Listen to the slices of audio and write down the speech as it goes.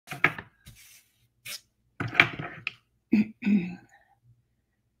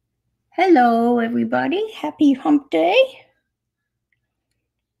Hello, everybody. Happy hump day.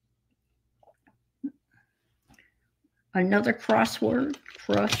 Another crossroad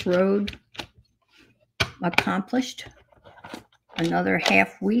accomplished. Another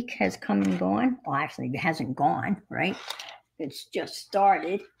half week has come and gone. Well, actually, it hasn't gone, right? It's just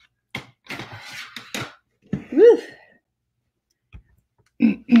started. Woo.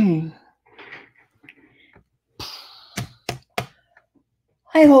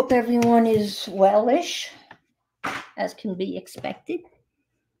 I hope everyone is wellish, as can be expected.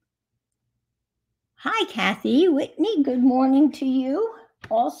 Hi, Kathy, Whitney. Good morning to you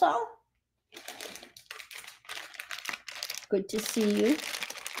also. Good to see you.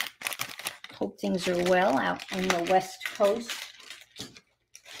 Hope things are well out on the West Coast.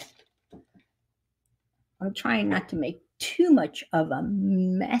 I'm trying not to make too much of a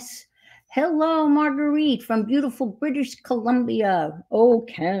mess. Hello, Marguerite from beautiful British Columbia. Oh,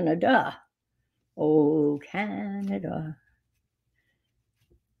 Canada. Oh, Canada.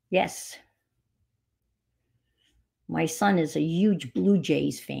 Yes. My son is a huge Blue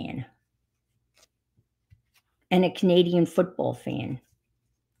Jays fan and a Canadian football fan.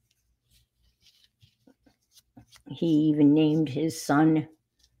 He even named his son.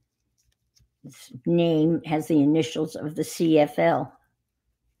 His name has the initials of the CFL.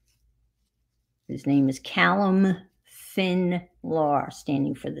 His name is Callum Finlar,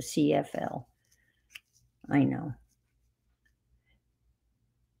 standing for the CFL. I know.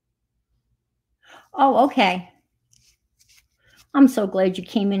 Oh, okay. I'm so glad you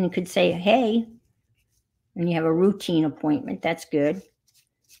came in and could say, hey, and you have a routine appointment. That's good.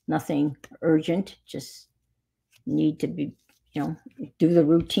 Nothing urgent. Just need to be, do the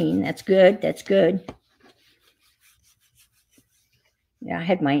routine. That's good. That's good. Yeah, I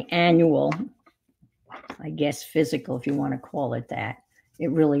had my annual, I guess, physical, if you want to call it that.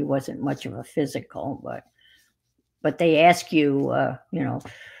 It really wasn't much of a physical, but they ask you,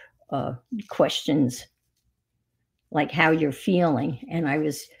 questions like how you're feeling. And I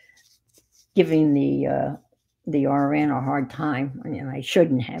was giving the RN a hard time, and I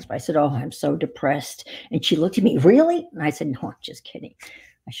shouldn't have. I said, oh, I'm so depressed. And she looked at me, really? And I said, no, I'm just kidding.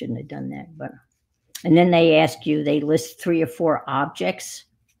 I shouldn't have done that. And then they ask you, they list 3 or 4 objects,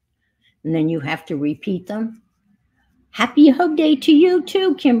 and then you have to repeat them. Happy Hug Day to you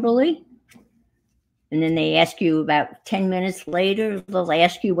too, Kimberly. And then they ask you about 10 minutes later, they'll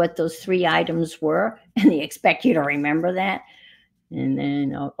ask you what those 3 items were, and they expect you to remember that. And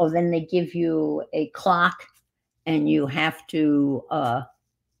then, then they give you a clock, and you have to,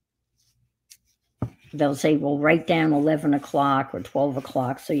 they'll say, well, write down 11 o'clock or 12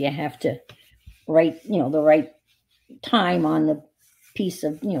 o'clock. So you have to write, the right time on the piece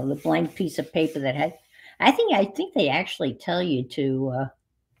of, the blank piece of paper that had, I think they actually tell you to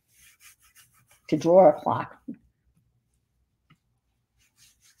draw a clock.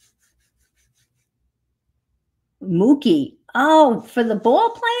 Mookie. Oh, for the ball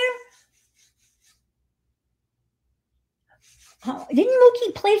player? Oh, didn't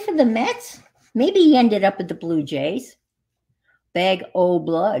Mookie play for the Mets? Maybe he ended up at the Blue Jays. Bag O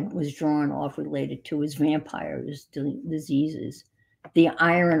blood was drawn off related to his vampire diseases. The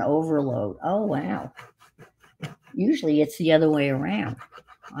iron overload. Oh, wow. Usually it's the other way around.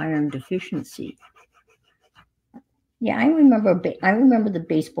 Iron deficiency. Yeah, I remember the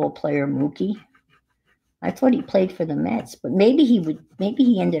baseball player Mookie. I thought he played for the Mets, but maybe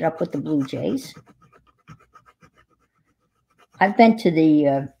he ended up with the Blue Jays. I've been to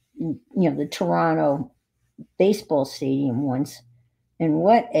the Toronto baseball stadium once, and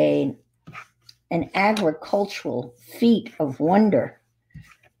what an agricultural feat of wonder.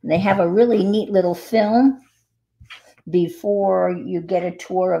 They have a really neat little film before you get a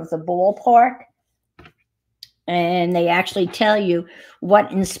tour of the ballpark, and they actually tell you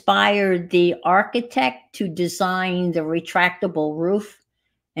what inspired the architect to design the retractable roof.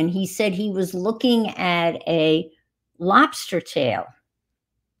 And he said he was looking at a lobster tail.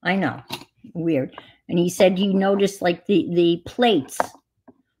 I know, weird. And he said you noticed like the plates,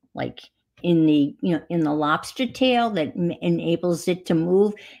 like in the lobster tail that enables it to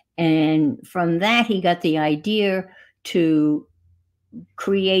move. And from that, he got the idea to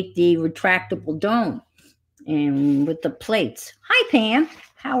create the retractable dome and with the plates. Hi, Pam.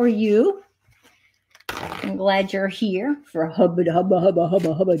 How are you? I'm glad you're here for Hubba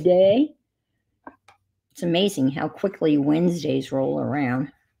Day. It's amazing how quickly Wednesdays roll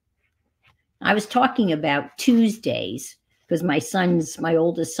around. I was talking about Tuesdays because my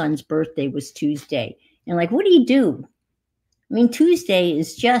oldest son's birthday was Tuesday. And like, what do you do? I mean, Tuesday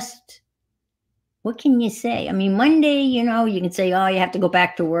is just what can you say? I mean, Monday, you know, you can say, oh, you have to go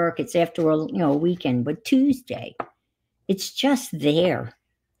back to work. It's after a, you know, a weekend. But Tuesday, it's just there.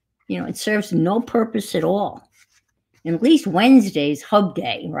 You know, it serves no purpose at all. And at least Wednesday's hub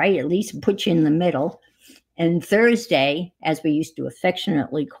day, right? At least put you in the middle. And Thursday, as we used to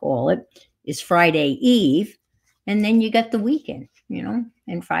affectionately call it, is Friday Eve. And then you got the weekend, you know,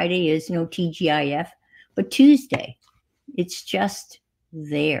 and Friday is, you know, TGIF. But Tuesday, it's just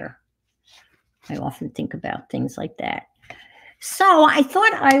there. I often think about things like that. So I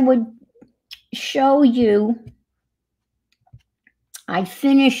thought I would show you. I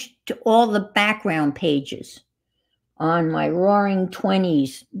finished all the background pages on my Roaring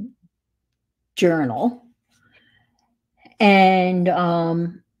 20s journal. And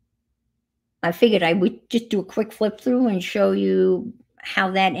I figured I would just do a quick flip through and show you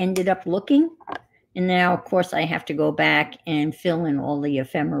how that ended up looking. And now, of course, I have to go back and fill in all the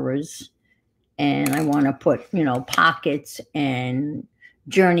ephemeras. And I want to put, you know, pockets and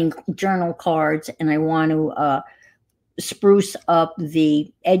journal cards. And I want to spruce up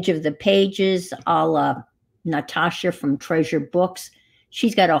the edge of the pages, a la Natasha from Treasure Books.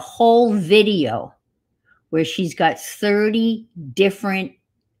 She's got a whole video where she's got 30 different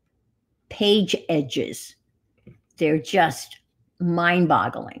page edges. They're just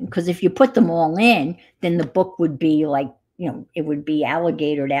mind-boggling, because if you put them all in, then the book would be like, you know, it would be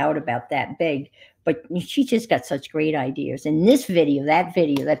alligatored out about that big. But she just got such great ideas. And this video, that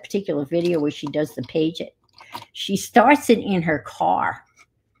particular video where she does the page, she starts it in her car.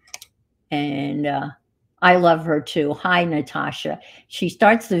 And I love her too. Hi, Natasha. She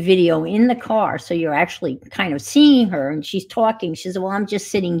starts the video in the car, so you're actually kind of seeing her, and she's talking. She says, well, I'm just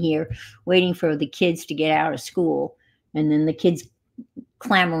sitting here waiting for the kids to get out of school. And then the kids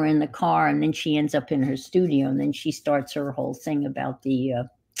clamor in the car, and then she ends up in her studio, and then she starts her whole thing about the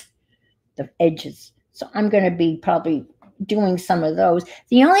edges. So I'm going to be probably doing some of those.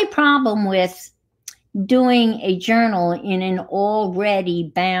 The only problem with doing a journal in an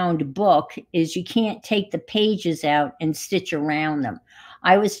already bound book is you can't take the pages out and stitch around them.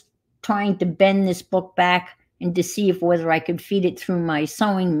 I was trying to bend this book back and to see if whether I could feed it through my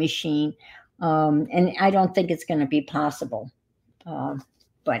sewing machine, and I don't think it's going to be possible.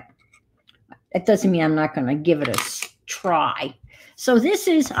 But that doesn't mean I'm not going to give it a try. So this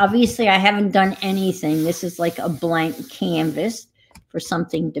is, obviously, I haven't done anything. This is like a blank canvas for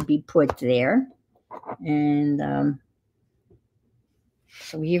something to be put there. And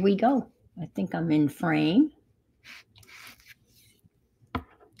so here we go. I think I'm in frame.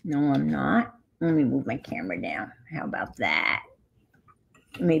 No, I'm not. Let me move my camera down. How about that?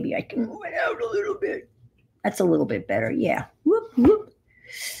 Maybe I can move it out a little bit. That's a little bit better. Yeah. Whoop, whoop.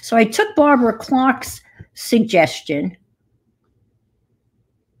 So I took Barbara Clark's suggestion.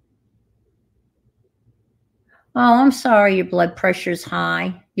 Oh, I'm sorry, your blood pressure's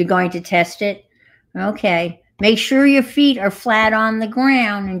high. You're going to test it? Okay. Make sure your feet are flat on the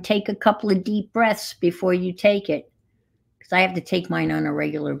ground and take a couple of deep breaths before you take it, because I have to take mine on a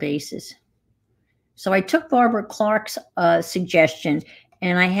regular basis. So I took Barbara Clark's suggestion,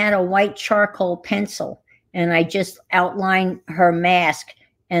 and I had a white charcoal pencil, and I just outlined her mask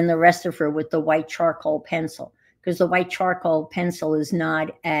and the rest of her with the white charcoal pencil, because the white charcoal pencil is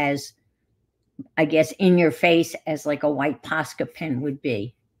not as, I guess, in your face as like a white Posca pen would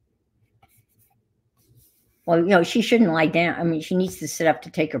be. Well, you know, she shouldn't lie down. I mean, she needs to sit up to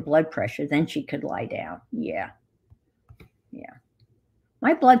take her blood pressure. Then she could lie down. Yeah. Yeah.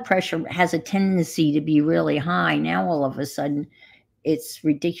 My blood pressure has a tendency to be really high. Now, all of a sudden, it's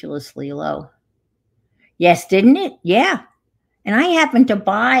ridiculously low. Yes, didn't it? Yeah. And I happened to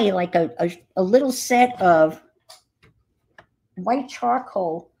buy like a little set of white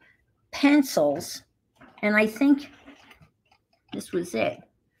charcoal pencils. And I think this was it.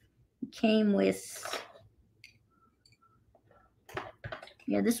 It came with...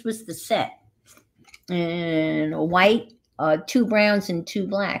 Yeah, this was the set. And a white, 2 browns and 2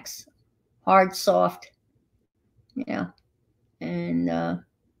 blacks. Hard, soft. Yeah. And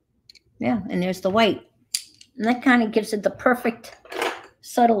yeah, and there's the white. And that kind of gives it the perfect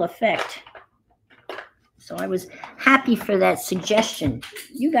subtle effect. So I was happy for that suggestion.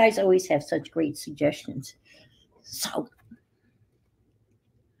 You guys always have such great suggestions. So,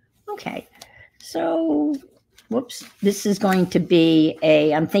 okay. So... whoops, this is going to be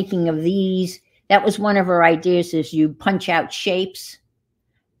I'm thinking of these. That was one of her ideas, is you punch out shapes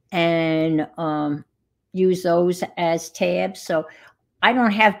and use those as tabs. So I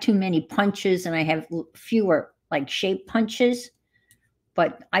don't have too many punches, and I have fewer like shape punches.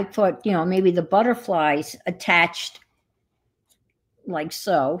 But I thought, you know, maybe the butterflies attached like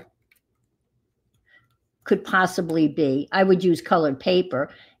so. could possibly be. I would use colored paper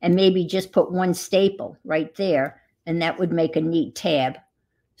and maybe just put one staple right there, and that would make a neat tab.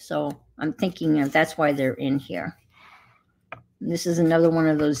 So I'm thinking that's why they're in here. And this is another one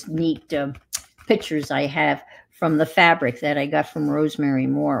of those neat pictures I have from the fabric that I got from Rosemary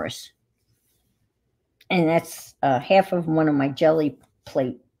Morris. And that's half of one of my jelly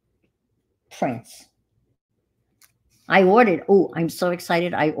plate prints. I ordered, oh, I'm so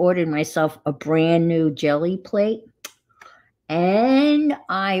excited. I ordered myself a brand new jelly plate. And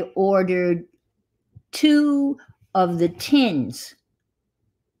I ordered 2 of the tins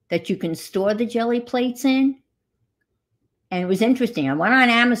that you can store the jelly plates in. And it was interesting. I went on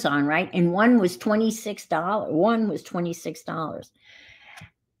Amazon, right? And one was $26. One was $26.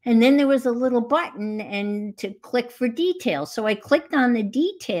 And then there was a little button and to click for details. So I clicked on the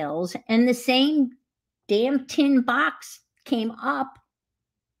details, and the same damn tin box came up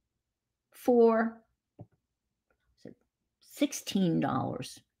for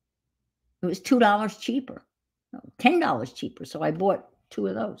 $16. It was $2 cheaper, no, $10 cheaper. So I bought 2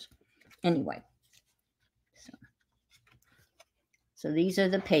 of those. Anyway, so these are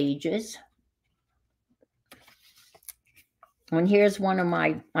the pages. And here's one of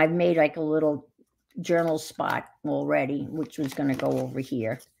my, I've made like a little journal spot already, which was going to go over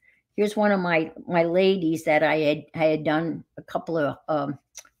here. Here's one of my ladies that I had done a couple of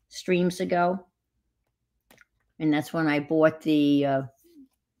streams ago. And that's when I bought the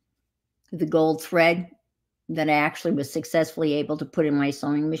gold thread that I actually was successfully able to put in my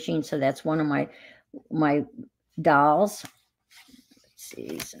sewing machine. So that's one of my dolls. Let's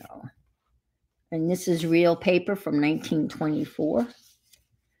see, so, and this is real paper from 1924.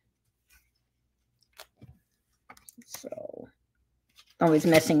 So I was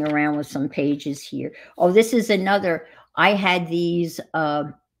messing around with some pages here. Oh, this is another, I had these,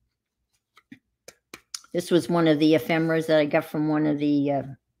 this was one of the ephemeras that I got from one of the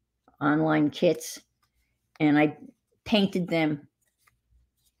online kits. And I painted them.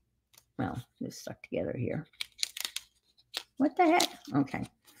 Well, they're stuck together here. What the heck? Okay.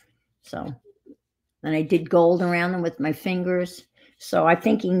 So, and I did gold around them with my fingers. So I'm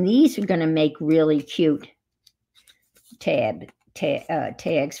thinking these are going to make really cute tags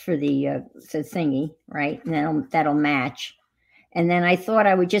for the thingy, right? And that'll match. And then I thought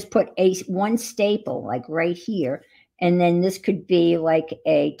I would just put one staple like right here. And then this could be like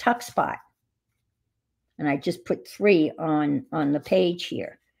a tuck spot. And I just put 3 on the page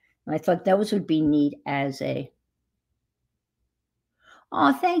here. And I thought those would be neat as a,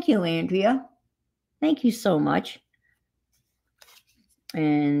 oh, thank you, Andrea. Thank you so much.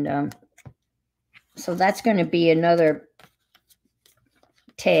 And so that's going to be another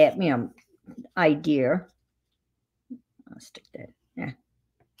tab, idea. I'll stick that, yeah.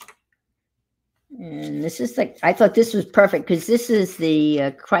 And this is like, I thought this was perfect because this is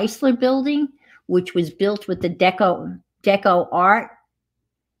the Chrysler building, which was built with the deco art.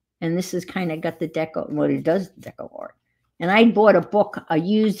 And this is kind of got the deco, well, it does deco art. And I bought a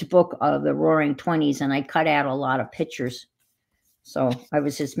used book of the Roaring 20s, and I cut out a lot of pictures. So I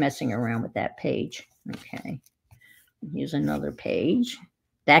was just messing around with that page. Okay. Here's another page.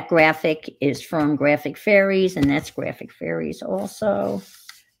 That graphic is from Graphic Fairies, and that's Graphic Fairies also.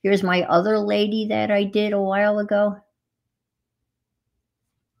 Here's my other lady that I did a while ago.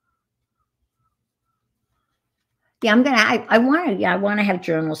 Yeah, I want to have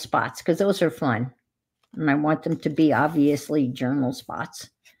journal spots because those are fun. And I want them to be obviously journal spots.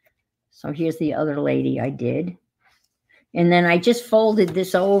 So here's the other lady I did. And then I just folded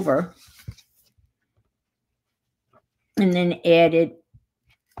this over and then added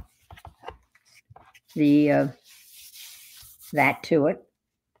the that to it.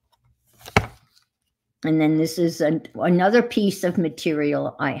 And then this is another piece of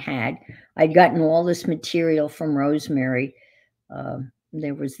material I had. I'd gotten all this material from Rosemary.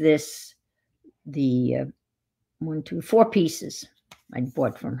 There was this, the 4 pieces I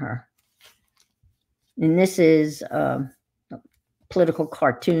bought from her. And this is a political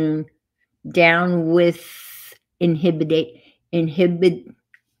cartoon, down with I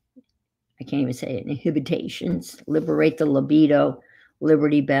can't even say it, inhibitations, liberate the libido,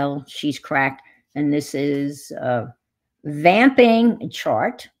 Liberty Bell, she's cracked. And this is vamping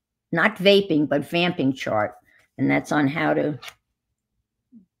chart, not vaping, but vamping chart. And that's on how to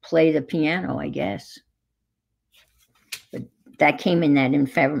play the piano, I guess. But that came in that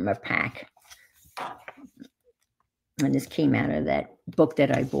ephemera pack. And this came out of that book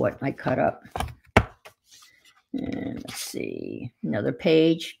that I bought, I cut up. And let's see, another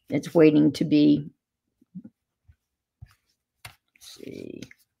page. It's waiting to be, let's see.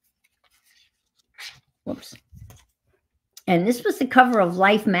 Whoops. And this was the cover of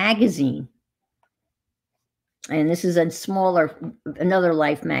Life magazine. And this is a smaller, another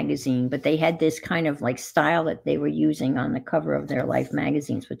Life magazine, but they had this kind of like style that they were using on the cover of their Life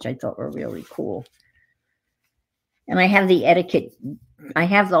magazines, which I thought were really cool. And I have the etiquette. I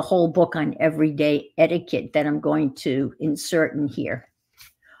have the whole book on everyday etiquette that I'm going to insert in here.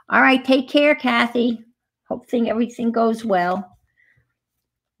 All right, take care, Kathy. Hope everything goes well.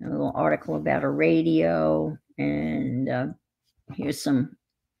 A little article about a radio, and here's some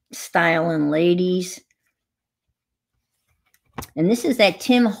styling ladies. And this is that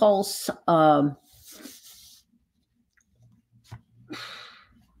Tim Holtz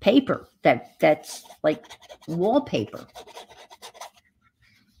paper that's like wallpaper.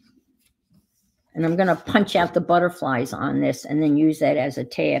 And I'm going to punch out the butterflies on this and then use that as a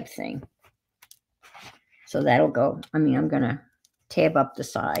tab thing. So that'll go. I mean, I'm going to tab up the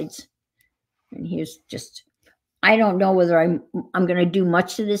sides. And here's just, I don't know whether I'm going to do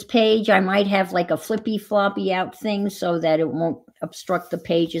much to this page. I might have like a flippy floppy out thing so that it won't obstruct the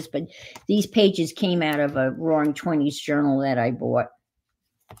pages. But these pages came out of a Roaring Twenties journal that I bought.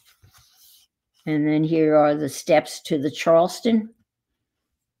 And then here are the steps to the Charleston.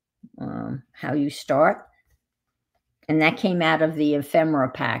 How you start. And that came out of the ephemera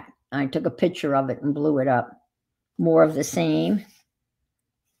pack. I took a picture of it and blew it up. More of the same.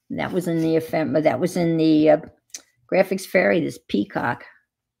 That was in the ephemera. That was in the Graphics Fairy, this peacock.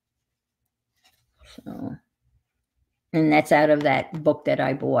 So, and that's out of that book that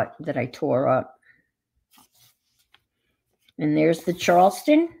I bought, that I tore up. And there's the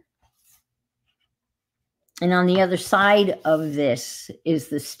Charleston. And on the other side of this is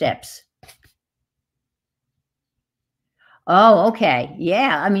the steps. Oh, okay.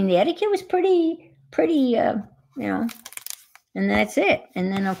 Yeah. I mean, the etiquette was pretty, you know, and that's it.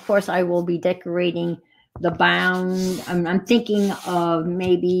 And then, of course, I will be decorating the bound. I'm thinking of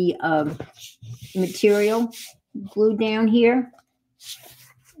maybe material glue down here.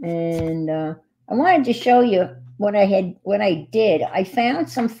 And I wanted to show you what I did. I found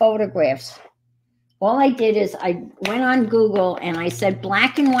some photographs. All I did is I went on Google and I said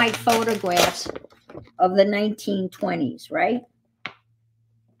black and white photographs of the 1920s, right?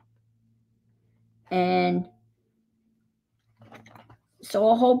 And so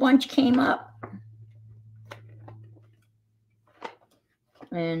a whole bunch came up.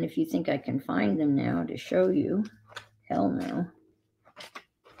 And if you think I can find them now to show you, hell no.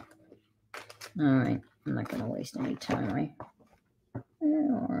 All right, I'm not going to waste any time, right?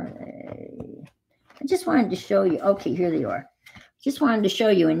 Where are they? I just wanted to show you. Okay, here they are. Just wanted to show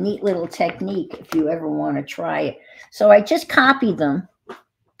you a neat little technique if you ever want to try it. So I just copied them.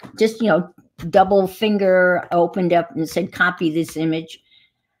 Just, double finger opened up and said, copy this image.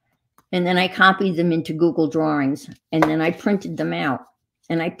 And then I copied them into Google Drawings. And then I printed them out.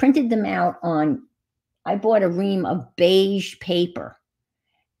 And I printed them out on, I bought a ream of beige paper.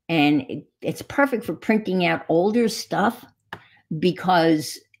 And it's perfect for printing out older stuff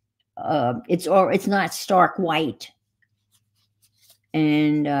because it's not stark white.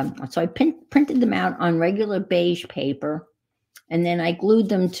 And so I printed them out on regular beige paper, and then I glued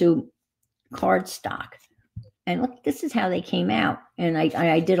them to cardstock. And look, this is how they came out. And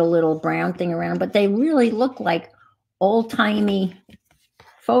I did a little brown thing around, but they really look like old-timey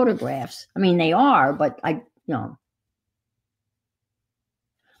photographs. I mean, they are, but it's not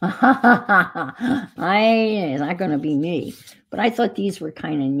going to be me. But I thought these were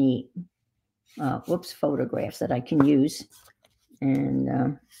kind of neat. Photographs that I can use.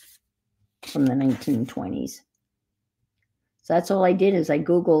 And from the 1920s. So that's all I did is I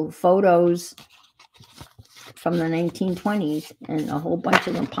Googled photos from the 1920s, and a whole bunch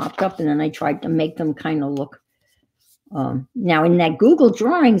of them popped up, and then I tried to make them kind of look. Now, in that Google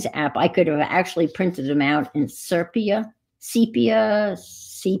Drawings app, I could have actually printed them out in sepia,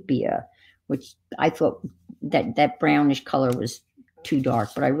 which I thought that brownish color was too dark,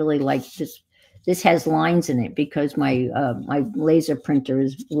 but I really liked this. This has lines in it because my laser printer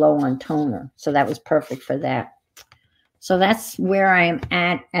is low on toner. So that was perfect for that. So that's where I am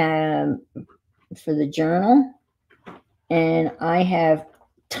at for the journal. And I have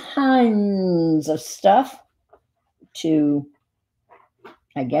tons of stuff to,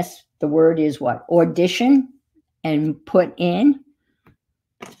 I guess the word is what? Audition and put in.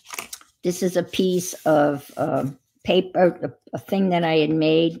 This is a piece of paper, a thing that I had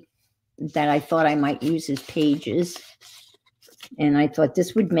made that I thought I might use as pages. And I thought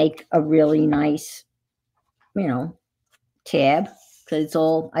this would make a really nice, tab, because it's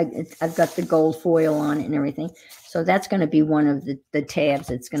all, I've got the gold foil on it and everything. So that's going to be one of the tabs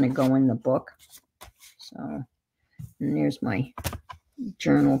that's going to go in the book. So, and there's my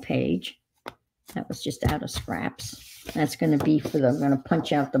journal page. That was just out of scraps. That's going to be for the, I'm going to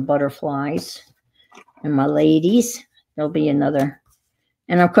punch out the butterflies and my ladies. There'll be another.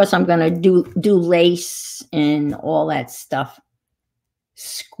 And of course, I'm going to do lace and all that stuff.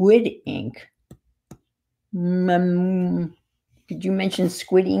 Squid ink. Did you mention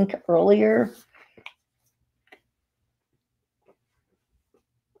squid ink earlier?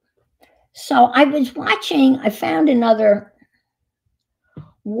 So I was watching, I found another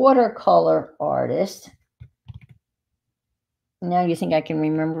watercolor artist. Now you think I can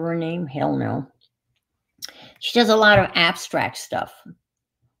remember her name? Hell no. She does a lot of abstract stuff.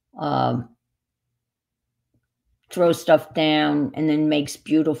 Throw stuff down and then makes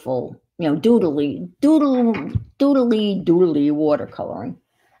beautiful, doodly watercoloring,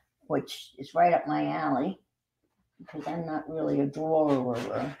 which is right up my alley because I'm not really a drawer.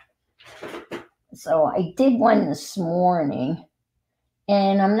 So I did one this morning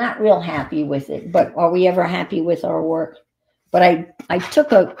and I'm not real happy with it, but are we ever happy with our work? But I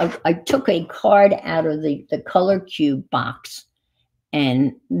took a card out of the color cube box,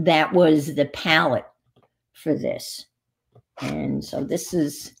 and that was the palette for this. And so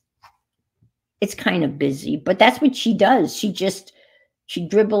it's kind of busy, but that's what she does. She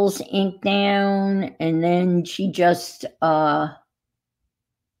dribbles ink down and then she just,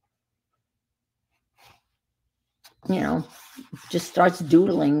 just starts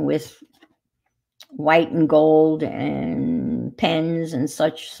doodling with white and gold and pens and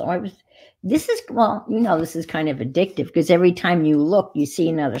such. So this is kind of addictive because every time you look, you see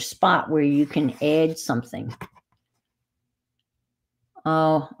another spot where you can add something.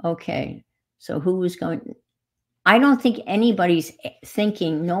 Oh, okay. So who is going? I don't think anybody's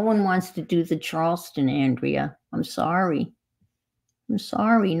thinking. No one wants to do the Charleston, Andrea. I'm sorry.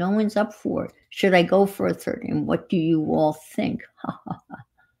 No one's up for it. Should I go for a third? And what do you all think?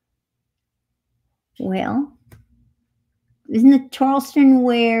 Well, isn't it Charleston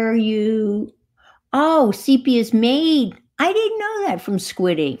where sepia's made? I didn't know that from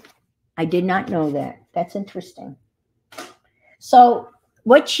Squid Ink. I did not know that. That's interesting. So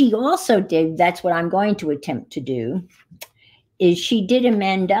what she also did, that's what I'm going to attempt to do, is she did a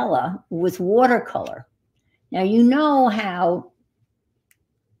mandala with watercolor. Now, you know how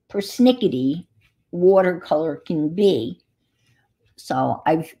persnickety watercolor can be. So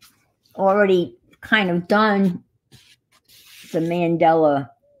I've already kind of done the mandala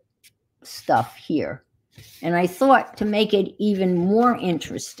stuff here. And I thought to make it even more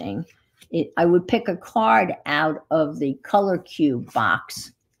interesting, I would pick a card out of the color cube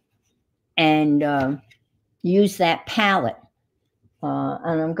box and use that palette.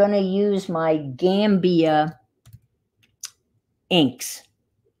 And I'm going to use my Gambia inks,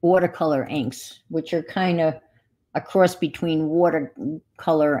 watercolor inks, which are kind of a cross between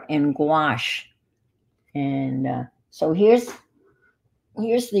watercolor and gouache. And so here's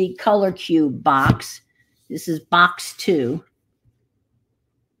the color cube box. This is box 2.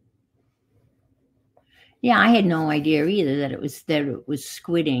 Yeah, I had no idea either that it was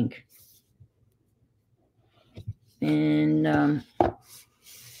squid ink. And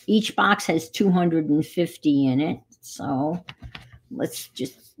each box has 250 in it. So let's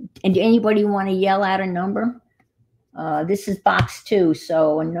just, and anybody want to yell out a number? This is box 2.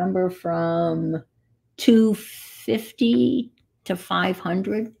 So a number from 250 to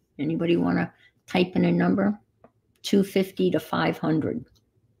 500. Anybody want to type in a number? 250 to 500.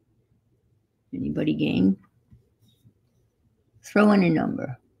 Anybody game? Throw in a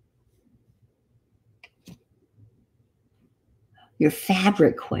number. Your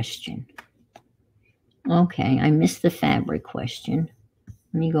fabric question. Okay, I missed the fabric question.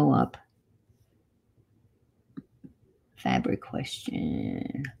 Let me go up. Fabric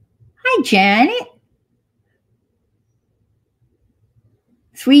question. Hi, Janet.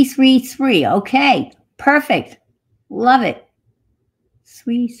 333. Okay, perfect. Love it.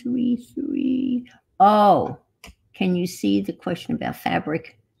 333. Oh, can you see the question about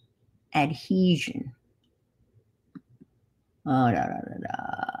fabric adhesion? Oh,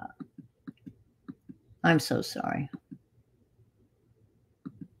 I'm so sorry.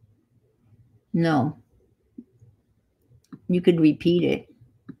 No. You could repeat it.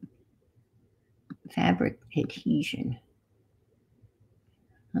 Fabric adhesion.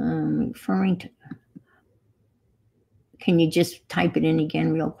 Referring to. Can you just type it in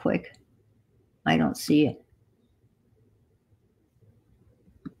again real quick? I don't see it.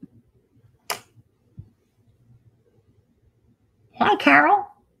 Hi, Carol.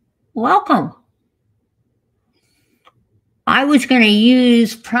 Welcome. I was going to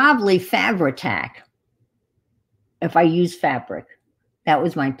use probably Fabri-Tac. if I use fabric. That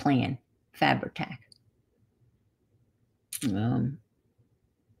was my plan, fabric tack. But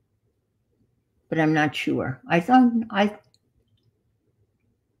I'm not sure. I thought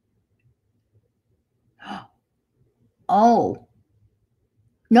oh.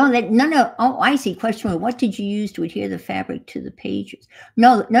 No. Oh, I see. Question one: what did you use to adhere the fabric to the pages?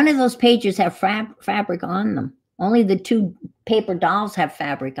 No, none of those pages have fabric on them. Only the 2 paper dolls have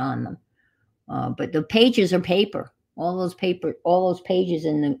fabric on them. But the pages are paper. All those pages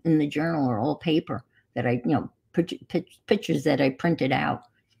in the journal are all paper that I, pictures that I printed out.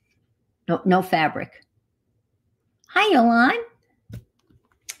 No fabric. Hi, Yolan.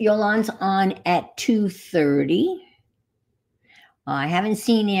 Yolan's on at 2:30. I haven't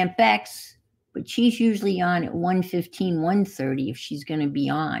seen Aunt Bex, but she's usually on at 1:15, 1:30 if she's going to be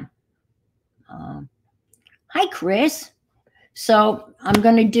on. Hi, Chris. So I'm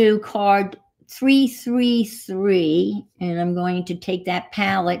going to do card 333, and I'm going to take that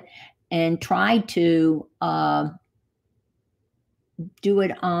palette and try to do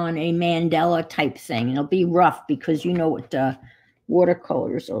it on a mandala type thing. It'll be rough because you know what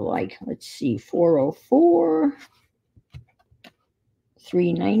watercolors are like. Let's see, 404.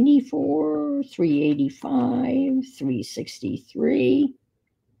 394, 385, 363,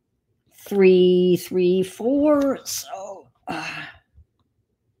 334. So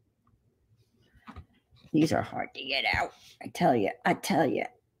these are hard to get out. I tell you. I got it.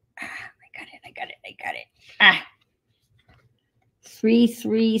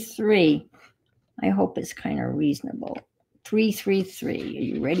 333. I hope it's kind of reasonable. 333. Are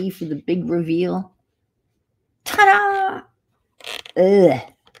you ready for the big reveal? Ta-da! Ugh.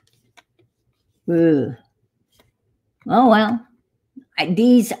 Oh well,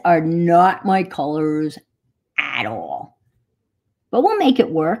 these are not my colors at all, but we'll make it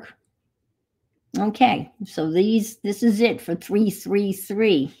work. Okay, so this is it for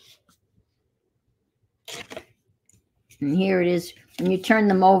 333, and here it is. When you turn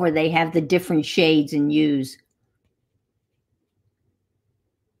them over, they have the different shades in use.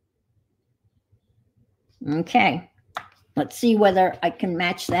 Okay. Let's see whether I can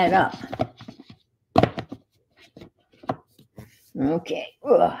match that up. Okay.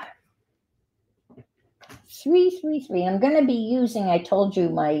 333. I'm going to be using, I told you,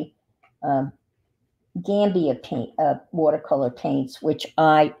 my Gambia paint, watercolor paints, which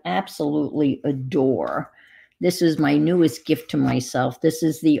I absolutely adore. This is my newest gift to myself. This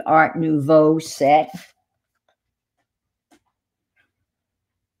is the Art Nouveau set.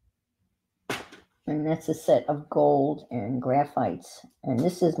 And that's a set of gold and graphites. And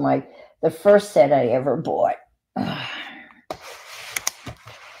this is the first set I ever bought.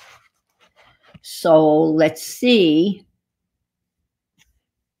 So let's see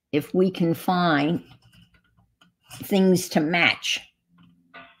if we can find things to match.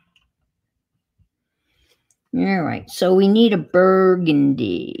 All right, so we need a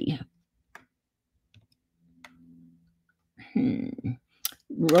burgundy.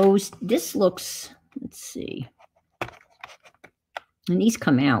 Rose, this looks, let's see. And these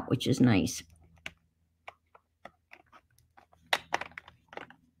come out, which is nice.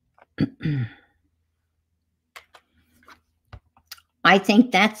 I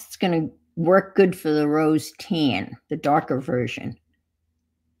think that's going to work good for the rose tan, the darker version.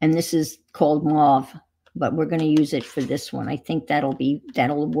 And this is called mauve, but we're going to use it for this one. I think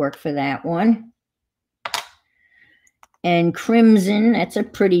that'll work for that one. And crimson, that's a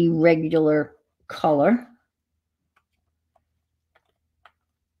pretty regular color.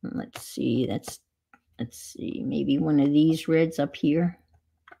 Let's see, let's see, maybe one of these reds up here.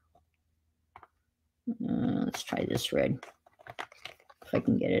 Let's try this red, if I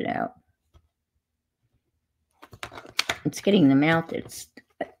can get it out. It's getting them out that's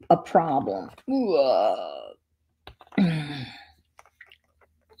a problem.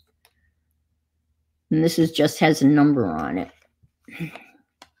 And this just has a number on it.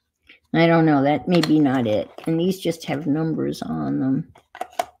 I don't know, that may be not it. And these just have numbers on them.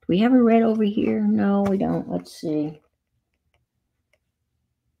 Do we have a red over here? No, we don't. Let's see.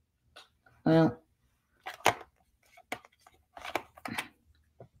 Well,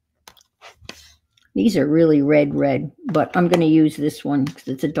 these are really red, but I'm going to use this one because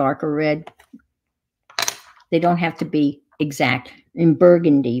it's a darker red. They don't have to be exact. In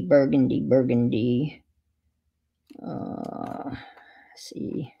burgundy. Let's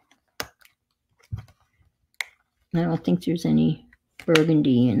see. I don't think there's any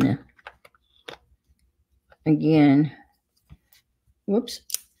burgundy in the, again, whoops,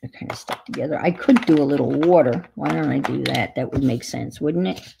 they're kind of stuck together. I could do a little water. Why don't I do that? That would make sense, wouldn't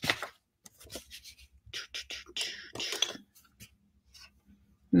it?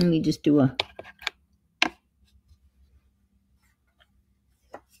 Let me just do a...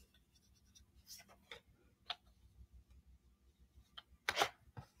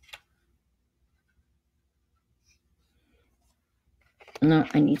 No,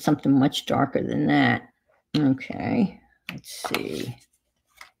 I need something much darker than that. Okay, let's see.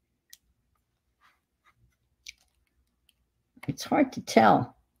 It's hard to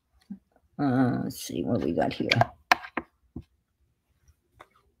tell. Let's see what we got here.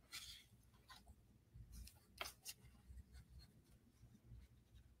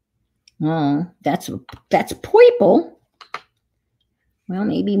 Oh, that's purple. Well,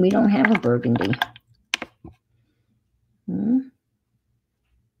 maybe we don't have a burgundy.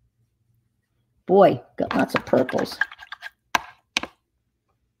 Boy, got lots of purples.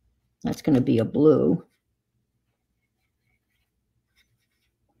 That's going to be a blue.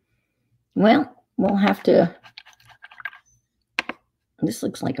 Well, we'll have to... This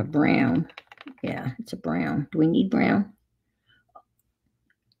looks like a brown. Yeah, it's a brown. Do we need brown?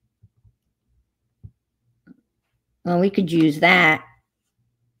 Well, we could use that.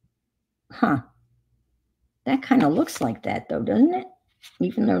 Huh. That kind of looks like that, though, doesn't it?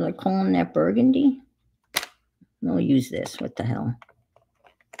 Even though they're calling that burgundy. We'll use this. What the hell?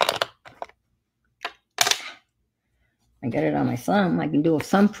 I got it on my thumb. I can do a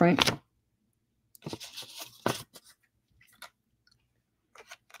thumbprint.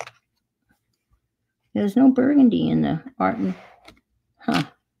 There's no burgundy in the art. Huh.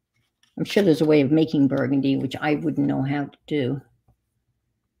 I'm sure there's a way of making burgundy, which I wouldn't know how to do.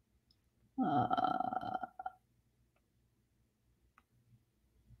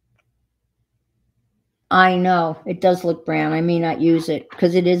 I know. It does look brown. I may not use it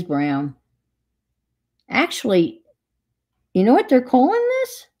because it is brown. Actually, you know what they're calling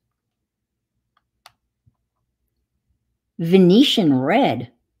this? Venetian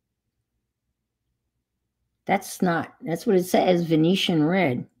red. That's not, that's what it says, Venetian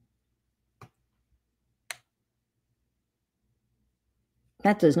red.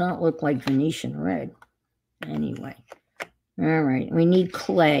 That does not look like Venetian red. Anyway. All right, we need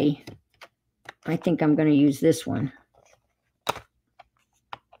clay. I think I'm going to use this one.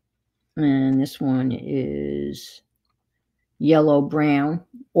 And this one is yellow brown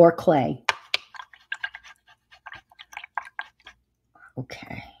or clay.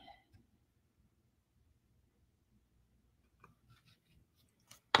 Okay.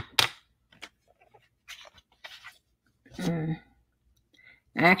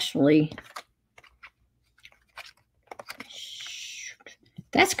 Actually,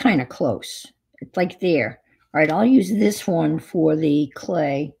 that's kind of close. It's like there. All right, I'll use this one for the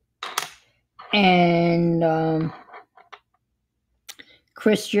clay. And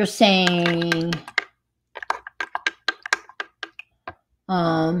Chris, you're saying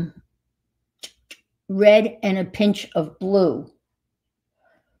red and a pinch of blue.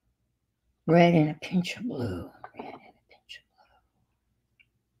 Red and a pinch of blue. Red and a pinch of blue.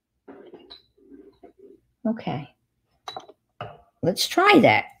 Okay. Let's try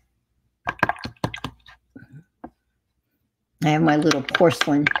that. I have my little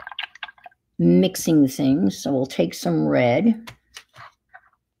porcelain mixing things, so we'll take some red.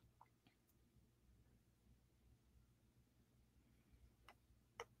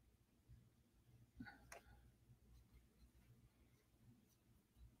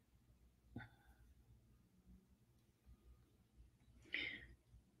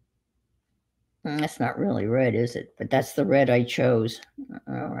 That's not really red, is it? But that's the red I chose.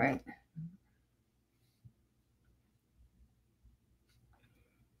 All right.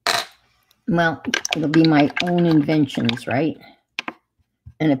 Well, it'll be my own inventions, right?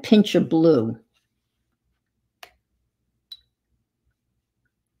 And a pinch of blue.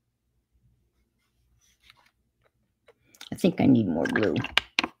 I think I need more blue.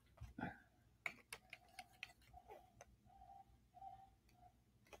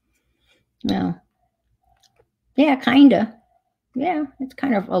 No. Yeah, kind of. Yeah, it's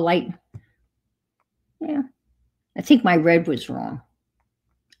kind of a light. Yeah. I think my red was wrong.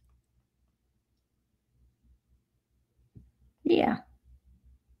 Yeah.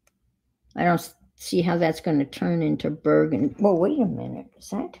 I don't see how that's going to turn into burgundy. Well, wait a minute. Is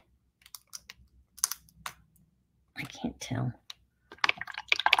that? I can't tell.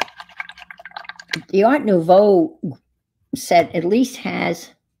 The Art Nouveau set at least has,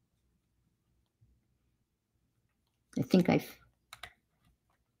 I think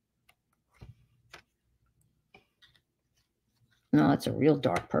no, it's a real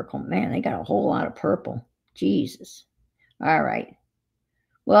dark purple. Man, they got a whole lot of purple. Jesus. All right.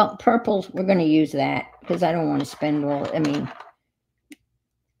 Well, purple, we're going to use that because I don't want to spend all, I mean,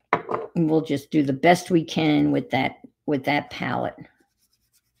 And we'll just do the best we can with that palette.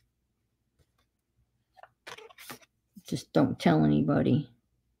 Just don't tell anybody.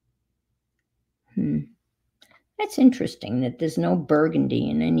 That's interesting that there's no burgundy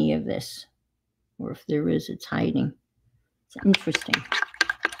in any of this. Or if there is, it's hiding. It's interesting.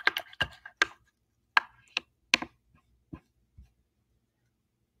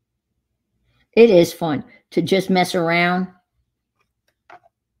 It is fun to just mess around.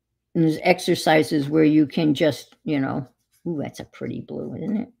 And there's exercises where you can just, ooh, that's a pretty blue,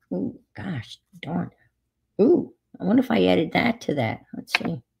 isn't it? Ooh, gosh, darn. Ooh, I wonder if I added that to that. Let's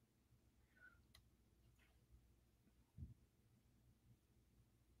see.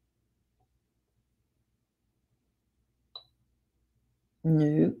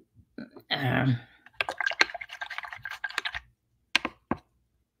 No.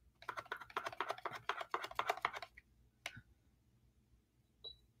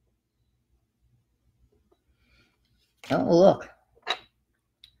 Oh, look.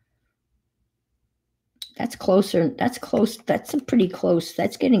 That's closer. That's close. That's a pretty close.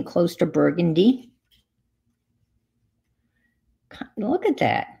 That's getting close to burgundy. Look at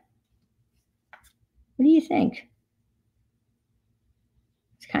that. What do you think?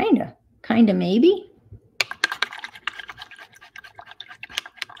 It's kind of maybe.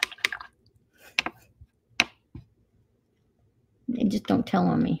 They just don't tell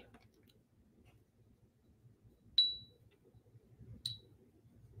on me.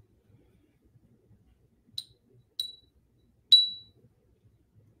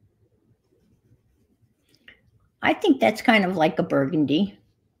 I think that's kind of like a burgundy.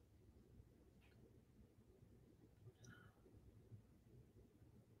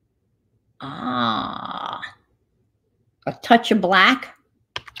 Ah, a touch of black.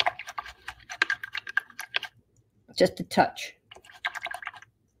 Just a touch.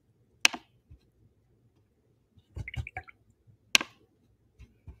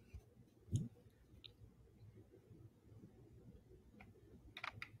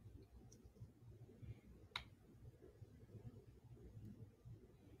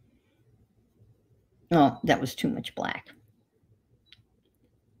 Oh, that was too much black.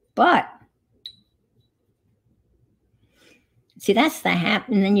 But see, that's the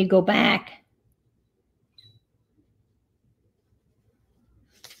happen. And then you go back.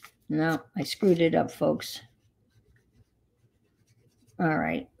 No, I screwed it up, folks. All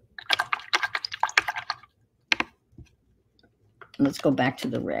right. Let's go back to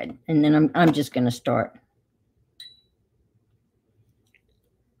the red. And then I'm just going to start.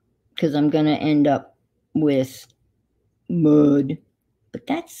 Because I'm going to end up with mud. But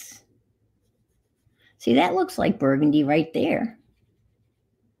that's... See, that looks like burgundy right there.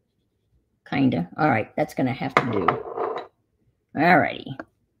 Kind of. All right, that's going to have to do. All righty.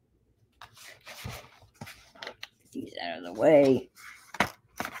 Get these out of the way.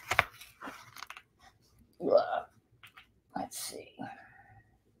 Let's see.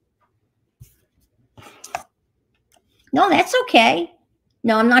 No, that's okay.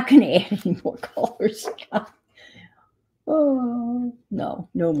 No, I'm not going to add any more colors. Oh, no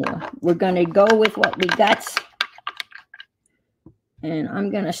more. We're going to go with what we got. And I'm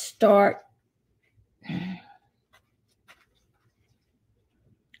going to start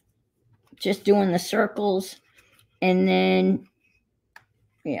just doing the circles. And then,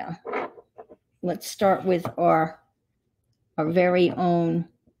 yeah, let's start with our very own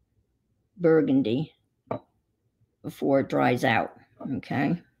burgundy before it dries out.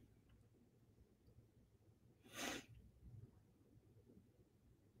 Okay.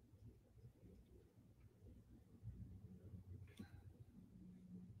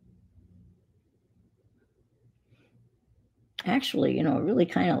 Actually, it really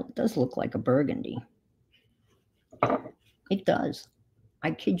kind of does look like a burgundy. It does. I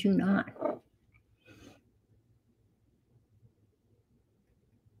kid you not.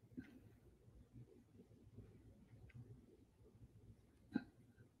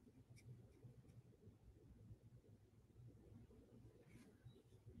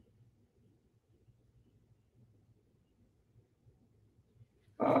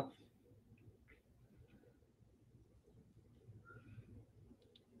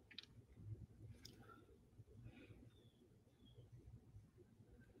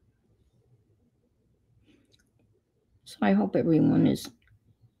 So I hope everyone is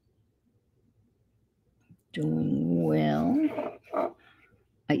doing well.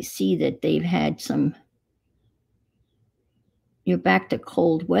 I see that they've had some, you're back to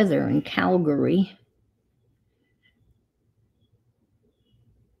cold weather in Calgary.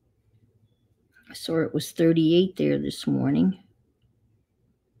 I saw it was 38 there this morning.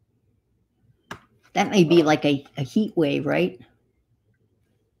 That may be like a heat wave, right?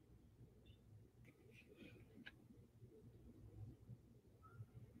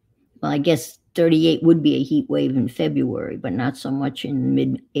 Well, I guess 38 would be a heat wave in February, but not so much in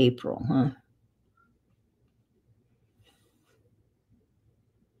mid-April, huh?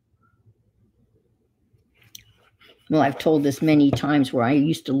 Well, I've told this many times where I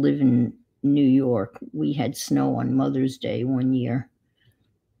used to live in New York. We had snow on Mother's Day one year,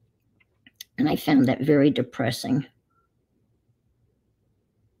 and I found that very depressing.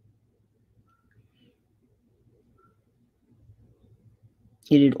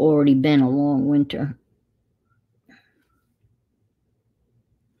 It had already been a long winter.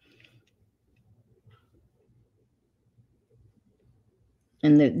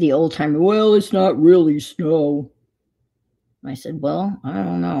 And the old timer, well, it's not really snow. I said, well, I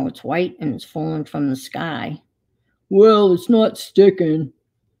don't know. It's white and it's falling from the sky. Well, it's not sticking.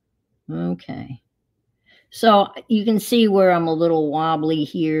 Okay. So you can see where I'm a little wobbly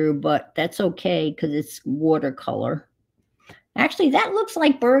here, but that's okay because it's watercolor. Actually, that looks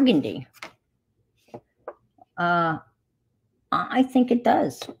like burgundy. I think it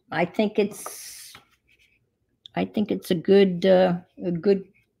does. I think it's a good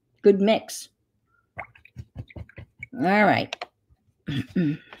mix. All right.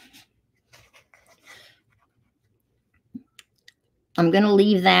 I'm going to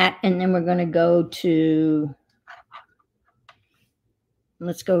leave that, and then we're going to go to,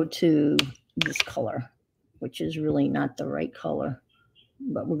 let's go to this color, which is really not the right color,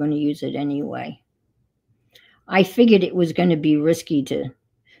 but we're going to use it anyway. I figured it was going to be risky to,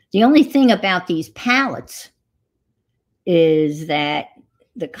 the only thing about these palettes is that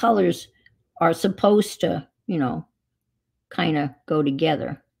the colors are supposed to, you know, kind of go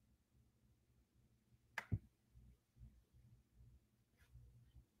together.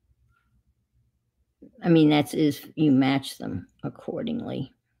 I mean, that's if you match them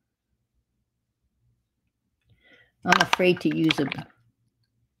accordingly. I'm afraid to use a,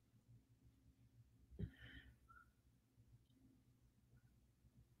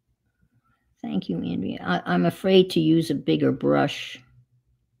 thank you, Andrea. I'm afraid to use a bigger brush.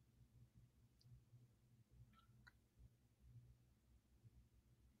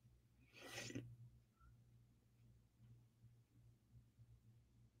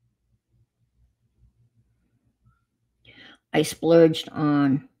 I splurged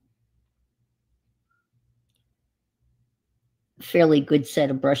on a fairly good set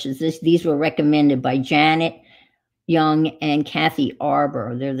of brushes. These were recommended by Janet Young and Kathy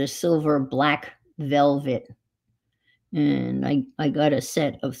Arbor. They're the silver black velvet. And I got a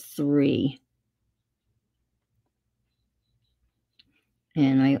set of 3.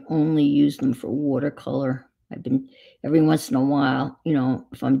 And I only use them for watercolor. I've been, every once in a while, you know,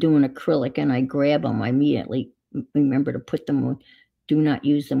 if I'm doing acrylic and I grab them, I immediately remember to put them on, do not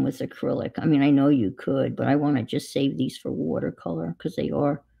use them with acrylic. I mean, I know you could, but I want to just save these for watercolor because they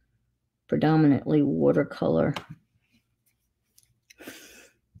are predominantly watercolor.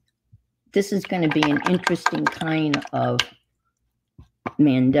 This is going to be an interesting kind of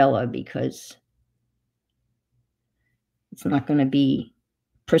mandala because it's not going to be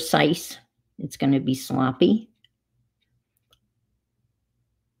precise. It's going to be sloppy.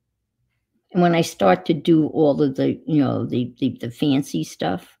 And when I start to do all of the, you know, the fancy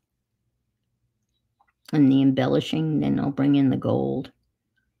stuff and the embellishing, then I'll bring in the gold.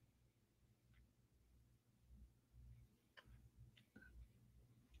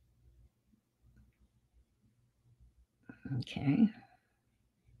 Okay.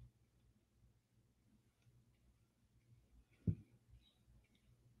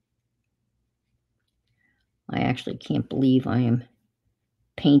 I actually can't believe I am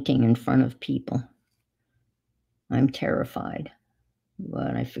painting in front of people. I'm terrified,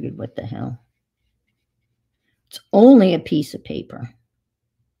 but I figured, what the hell? It's only a piece of paper.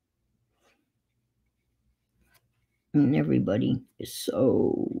 And everybody is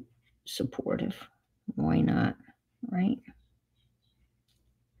so supportive. Why not, right?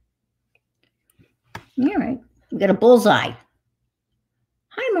 All right, we got a bullseye.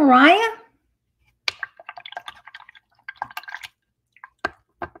 Hi, Mariah.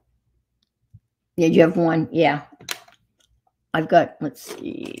 Yeah, you have one? Yeah. I've got, let's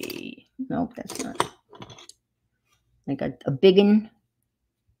see. Nope, that's not. I got a big one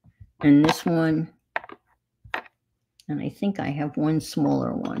and this one. And I think I have one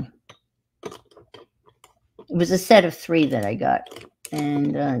smaller one. It was a set of 3 that I got.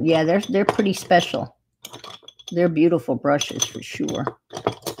 And yeah, they're pretty special. They're beautiful brushes for sure.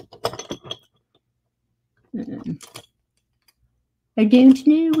 I don't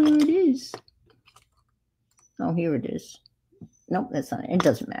know where it is. Oh, here it is. Nope, that's not it. It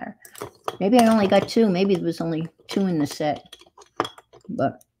doesn't matter. Maybe I only got 2. Maybe there was only 2 in the set.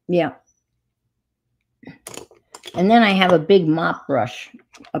 But yeah. And then I have a big mop brush,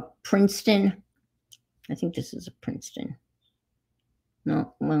 a Princeton. I think this is a Princeton.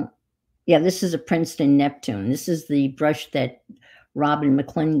 No, well, yeah, this is a Princeton Neptune. This is the brush that Robin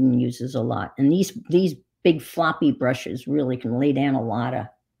McClendon uses a lot. And these big floppy brushes really can lay down a lot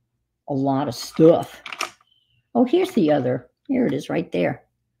of stuff. Oh, here's the other. Here it is right there.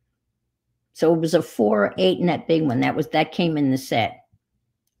 So it was a 4, 8, and that big one. That came in the set.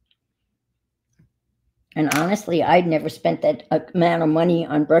 And honestly, I'd never spent that amount of money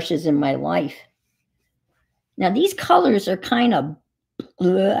on brushes in my life. Now, these colors are kind of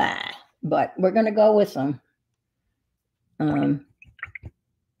blah, but we're going to go with them.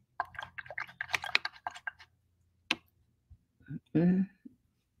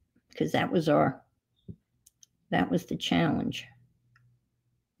 Because that was the challenge.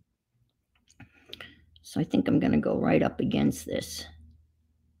 So I think I'm going to go right up against this.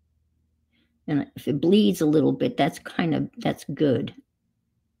 And if it bleeds a little bit, that's good.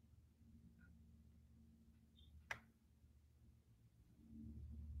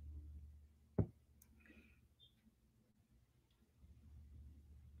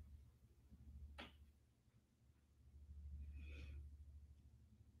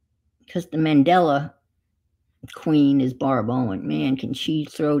 Because the Mandela queen is Barb Owen. Man, can she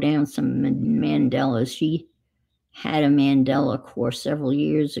throw down some mandalas. She had a mandala course several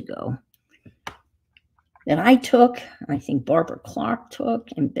years ago that I took. I think Barbara Clark took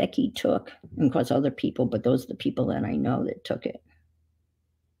and Becky took, and of course other people, but those are the people that I know that took it.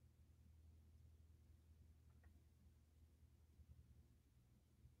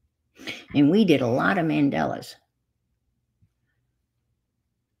 And we did a lot of mandalas.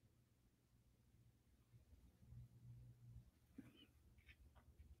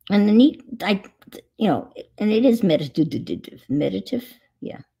 And the neat, and it is meditative,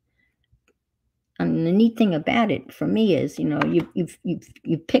 yeah. And the neat thing about it for me is,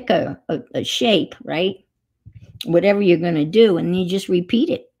 you pick a shape, right? Whatever you're going to do, and you just repeat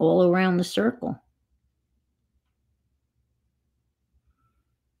it all around the circle.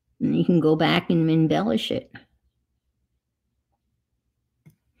 And you can go back and embellish it.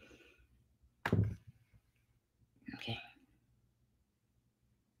 Okay.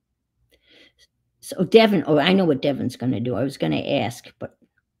 So Devin, I know what Devin's going to do. I was going to ask, but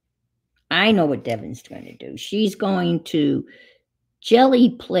I know what Devin's going to do. She's going to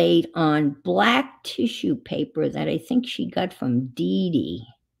jelly plate on black tissue paper that I think she got from Dee Dee.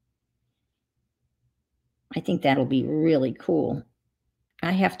 I think that'll be really cool.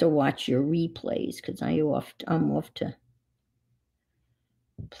 I have to watch your replays because I'm off to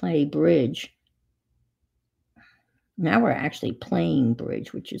play bridge. Now we're actually playing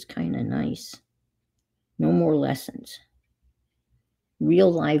bridge, which is kind of nice. No more lessons.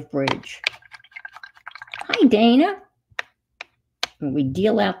 Real live bridge. Hi, Dana. And we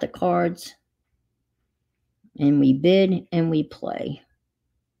deal out the cards, and we bid, and we play.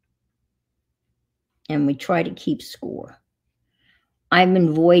 And we try to keep score. I'm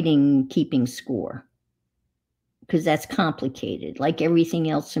avoiding keeping score because that's complicated. Like everything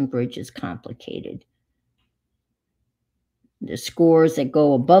else in bridge is complicated. There's scores that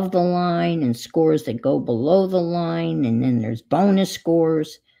go above the line and scores that go below the line, and then there's bonus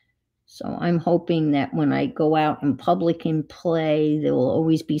scores. So I'm hoping that when I go out in public and play, there will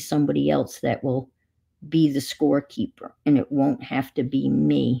always be somebody else that will be the scorekeeper, and it won't have to be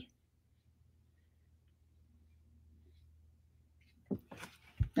me.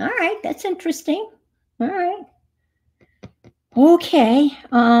 All right, that's interesting. All right. Okay.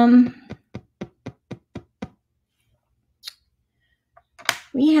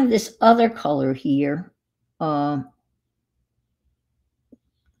 We have this other color here. And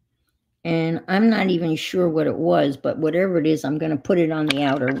I'm not even sure what it was, but whatever it is, I'm going to put it on the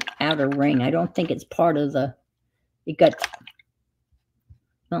outer ring. I don't think it's part of we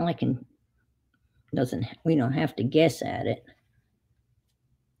don't have to guess at it.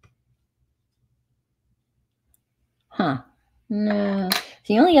 Huh. No.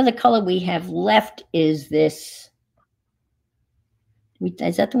 The only other color we have left is this.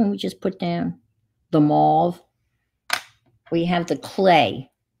 Is that the one we just put down? The mauve. We have the clay.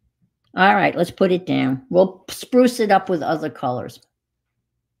 All right, let's put it down. We'll spruce it up with other colors.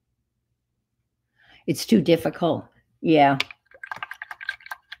 It's too difficult. Yeah.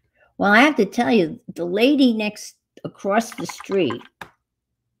 Well, I have to tell you, the lady across the street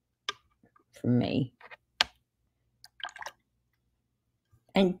from me,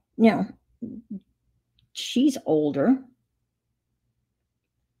 and she's older.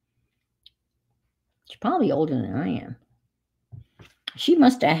 She's probably older than I am. She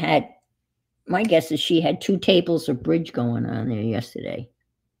must have had, my guess is she had 2 tables of bridge going on there yesterday.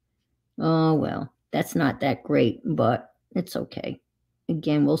 Oh, well, that's not that great, but it's okay.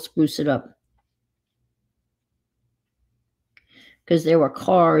 Again, we'll spruce it up. Because there were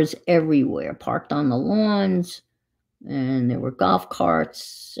cars everywhere, parked on the lawns, and there were golf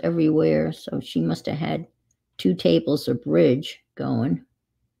carts everywhere. So she must have had 2 tables of bridge going.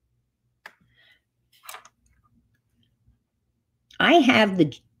 I have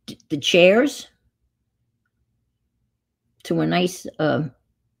the chairs to a nice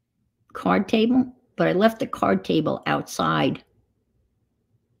card table, but I left the card table outside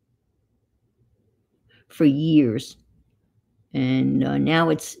for years. And now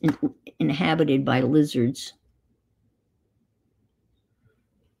it's inhabited by lizards.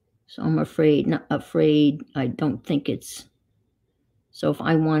 So I'm afraid, I don't think it's, so if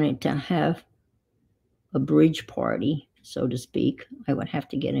I wanted to have a bridge party, so to speak, I would have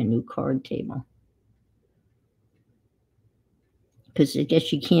to get a new card table. Because I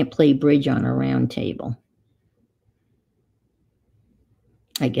guess you can't play bridge on a round table.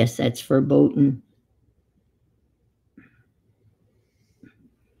 I guess that's verboten.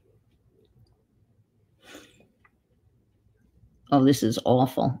 Oh, this is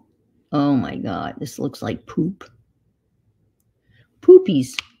awful. Oh my God, this looks like poop.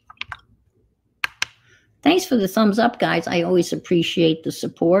 Poopies. Thanks for the thumbs up, guys. I always appreciate the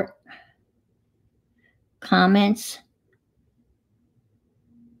support. Comments.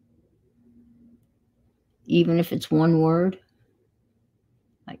 Even if it's one word.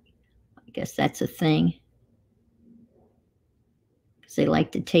 I guess that's a thing. Because they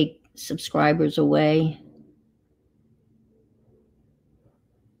like to take subscribers away.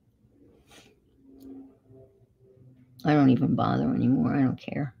 I don't even bother anymore. I don't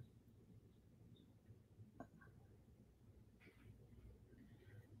care.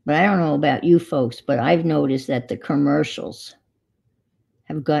 But I don't know about you folks, but I've noticed that the commercials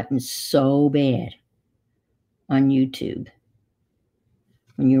have gotten so bad on YouTube.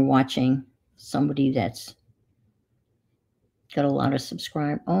 When you're watching somebody that's got a lot of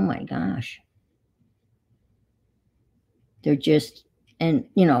subscribers, oh my gosh. They're just, and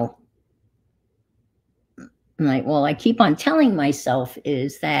you know, like, well, I keep on telling myself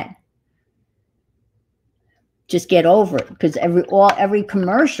is that just get over it, because every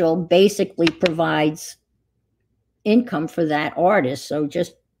commercial basically provides income for that artist. So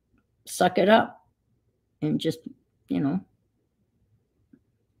just suck it up and just, you know.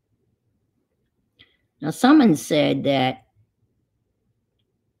 Now someone said that,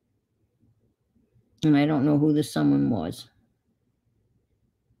 and I don't know who the someone was,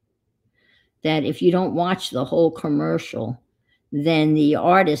 that if you don't watch the whole commercial, then the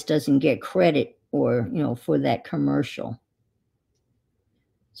artist doesn't get credit or, you know, for that commercial.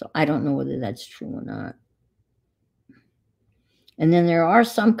 So I don't know whether that's true or not. And then there are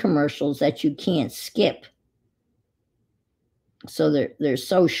some commercials that you can't skip. So they're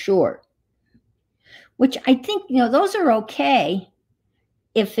so short, which I think, you know, those are okay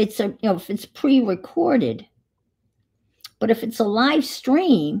if it's a, you know, if it's pre-recorded. But if it's a live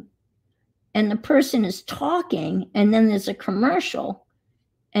stream and the person is talking and then there's a commercial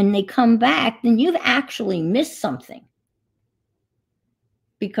and they come back, then you've actually missed something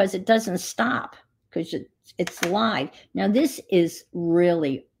because it doesn't stop because it's live. Now this is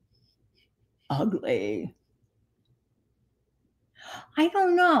really ugly. I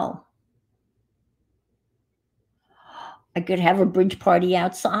don't know. I could have a bridge party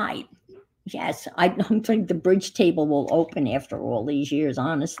outside. Yes, I don't think the bridge table will open after all these years.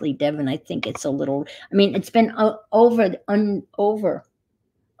 Honestly, Devin, I think it's a little, I mean, it's been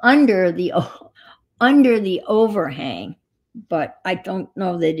under the overhang, but I don't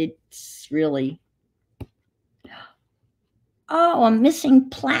know that it's really. Oh, I'm missing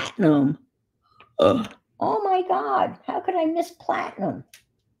platinum. Ugh. Oh my God, how could I miss platinum?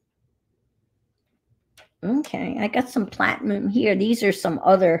 Okay, I got some platinum here. These are some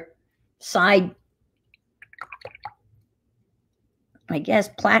other side, I guess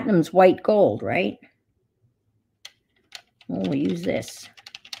platinum's white gold, right? We'll use this.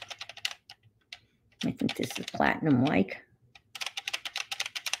 I think this is platinum-like.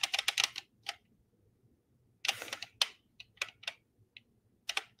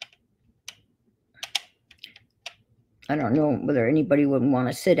 I don't know whether anybody would want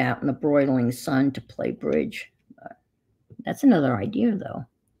to sit out in the broiling sun to play bridge. But that's another idea, though.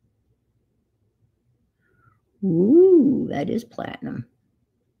 Ooh, that is platinum.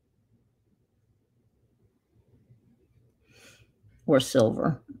 or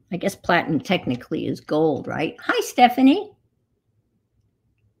silver. I guess platinum technically is gold, right? Hi, Stephanie.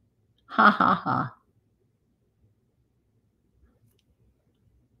 Ha ha ha.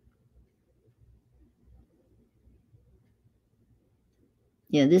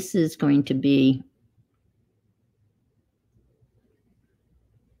 Yeah, this is going to be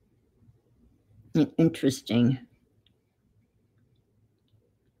an interesting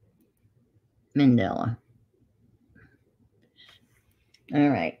mandala. All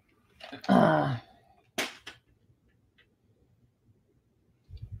right.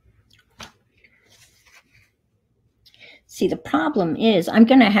 See, the problem is I'm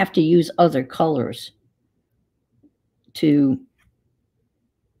going to have to use other colors to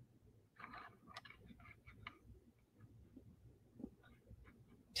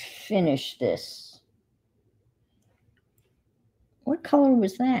finish this. What color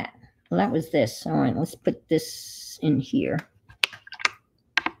was that? Well, that was this. All right, let's put this in here.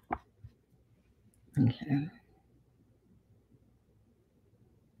 Okay.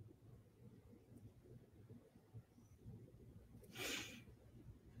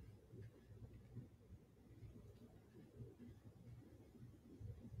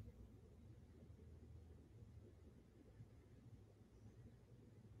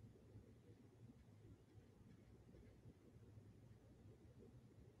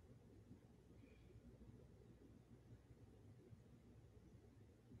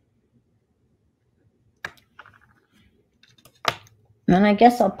 And I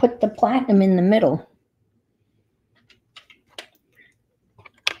guess I'll put the platinum in the middle.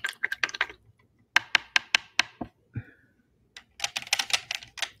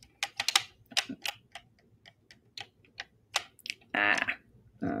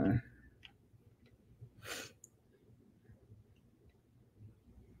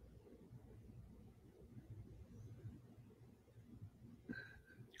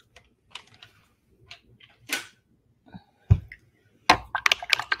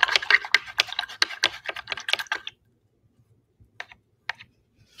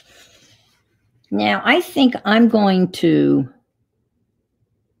 Now, I think I'm going to,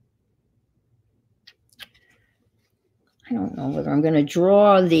 I don't know whether I'm going to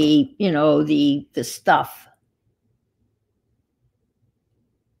draw the, the stuff.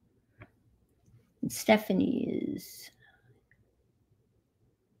 And Stephanie is,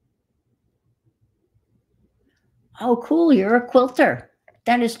 oh, cool, you're a quilter.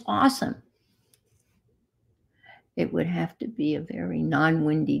 That is awesome. It would have to be a very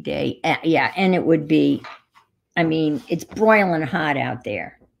non-windy day. Yeah, and it would be, I mean, it's broiling hot out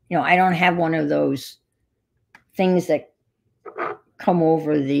there. I don't have one of those things that come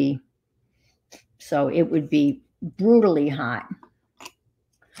over so it would be brutally hot.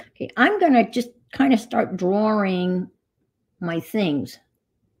 Okay, I'm going to just kind of start drawing my things.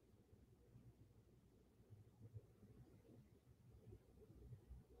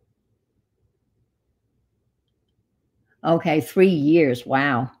 Okay, 3 years.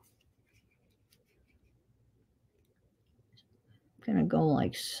 Wow. I'm going to go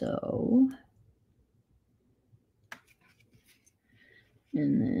like so.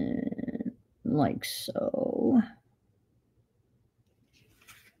 And then like so.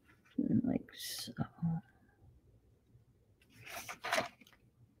 And like so.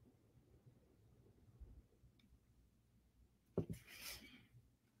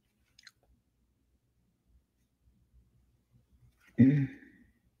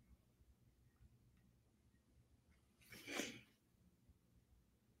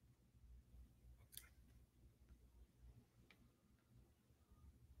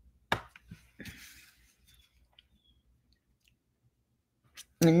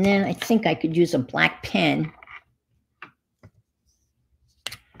 And then I think I could use a black pen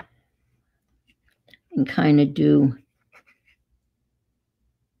and kind of do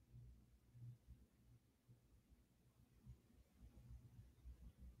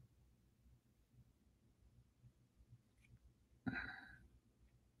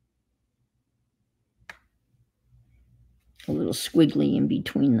a little squiggly in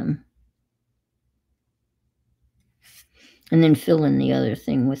between them. And then fill in the other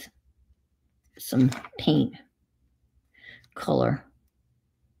thing with some paint color.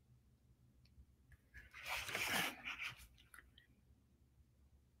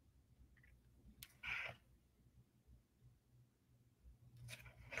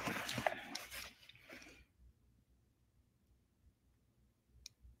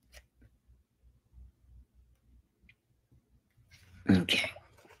 Okay.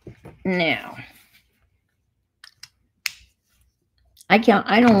 Now,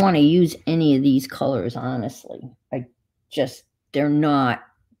 I don't want to use any of these colors, honestly. I just they're not.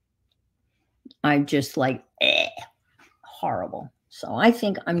 I'm just like, horrible. So I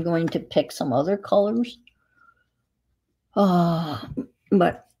think I'm going to pick some other colors.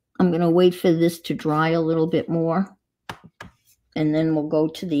 But I'm going to wait for this to dry a little bit more. And then we'll go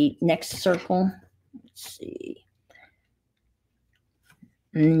to the next circle. Let's see.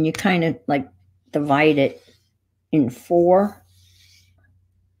 And then you kind of like divide it in 4.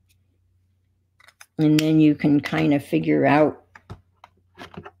 And then you can kind of figure out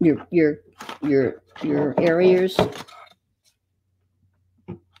your areas.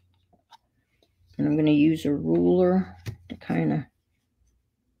 And I'm going to use a ruler to kind of,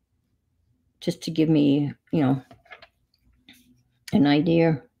 just to give me, you know, an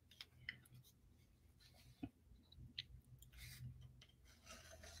idea.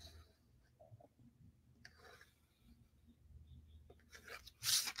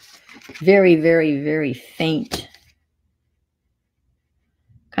 Very, very, very faint.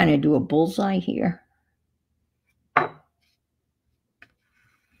 Kind of do a bullseye here. Okay,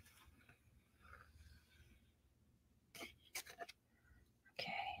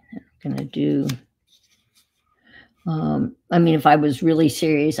 I'm going to do, I mean, if I was really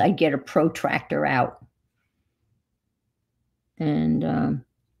serious, I'd get a protractor out and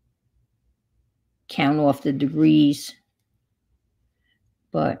count off the degrees,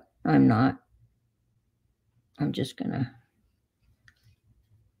 but I'm not. I'm just gonna,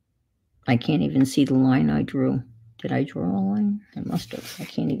 I can't even see the line I drew. Did I draw a line? I must have. I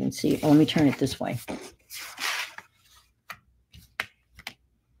can't even see it. Oh, let me turn it this way.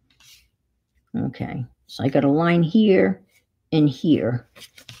 Okay, so I got a line here and here.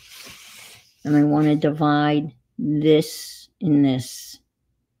 And I want to divide this and this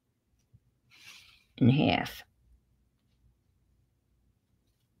in half.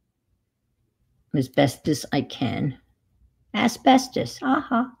 As best as I can. Asbestos,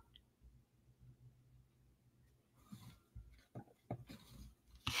 aha.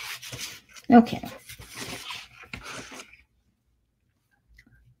 Okay.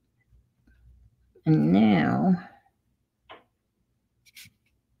 And now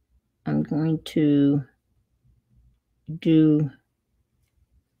I'm going to do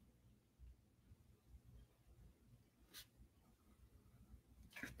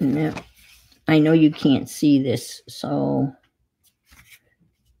now. I know you can't see this, so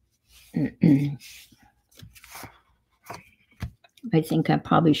I think I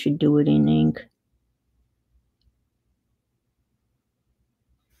probably should do it in ink.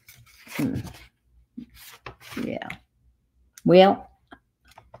 Yeah. Well,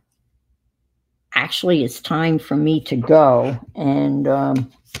 actually, it's time for me to go, and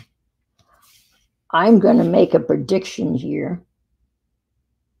I'm going to make a prediction here.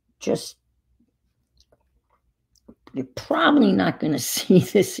 Just, you're probably not going to see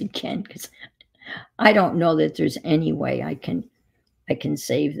this again because I don't know that there's any way I can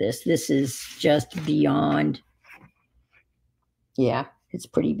save this. This is just beyond. Yeah, it's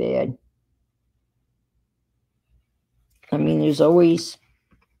pretty bad. I mean, there's always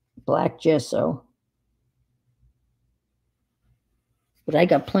black gesso. But I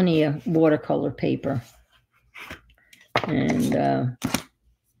got plenty of watercolor paper. And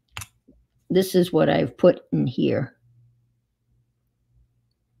this is what I've put in here.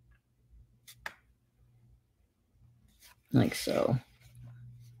 Like so.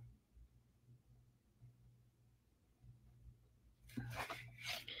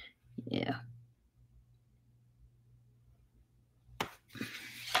 Yeah.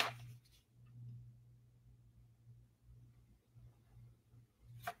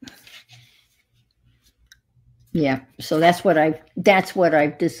 Yeah, so that's what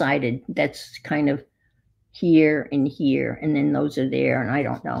I've decided. That's kind of here and here, and then those are there, and I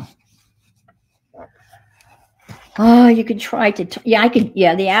don't know. Oh, you could try to, yeah, I could,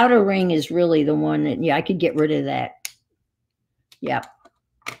 yeah, the outer ring is really the one that, yeah, I could get rid of that. Yeah.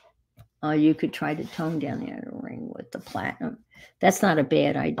 You could try to tone down the outer ring with the platinum. That's not a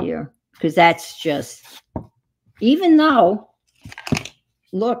bad idea, because that's just, even though,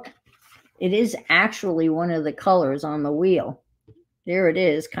 look, it is actually one of the colors on the wheel. There it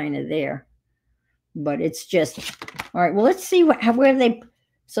is, kind of there. But it's just, all right, well, let's see where they,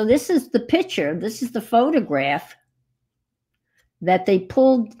 so this is the picture. This is the photograph that they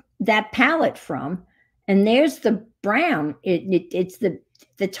pulled that palette from. And there's the brown. It's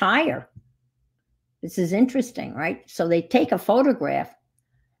the tire. This is interesting, right? So they take a photograph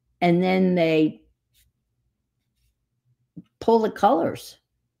and then they pull the colors.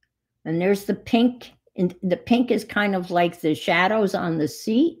 And there's the pink, and the pink is kind of like the shadows on the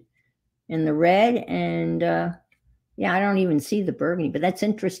seat, and the red, and Yeah, I don't even see the burgundy, but that's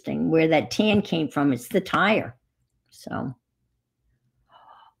interesting where that tan came from. It's the tire. So,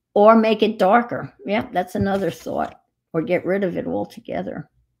 or make it darker. Yeah, that's another thought. Or get rid of it altogether.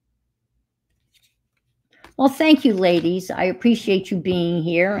 Well, thank you, ladies. I appreciate you being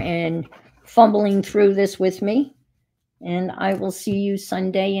here and fumbling through this with me. And I will see you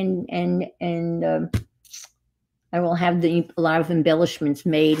Sunday, and I will have a lot of embellishments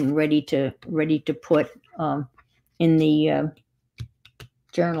made and ready to put in the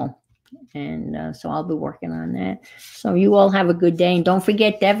journal. And so I'll be working on that. So you all have a good day, and don't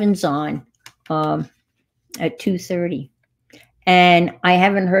forget Devin's on at 2:30. And I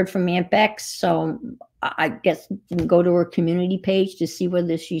haven't heard from Aunt Bex, so I guess you can go to her community page to see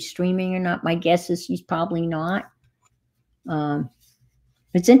whether she's streaming or not. My guess is she's probably not.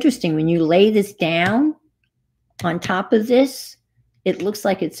 It's interesting when you lay this down on top of this, it looks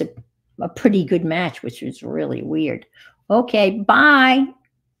like it's a pretty good match, which is really weird. Okay, bye.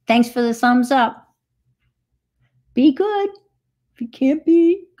 Thanks for the thumbs up. Be good. If you can't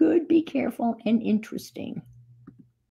be good, be careful and interesting.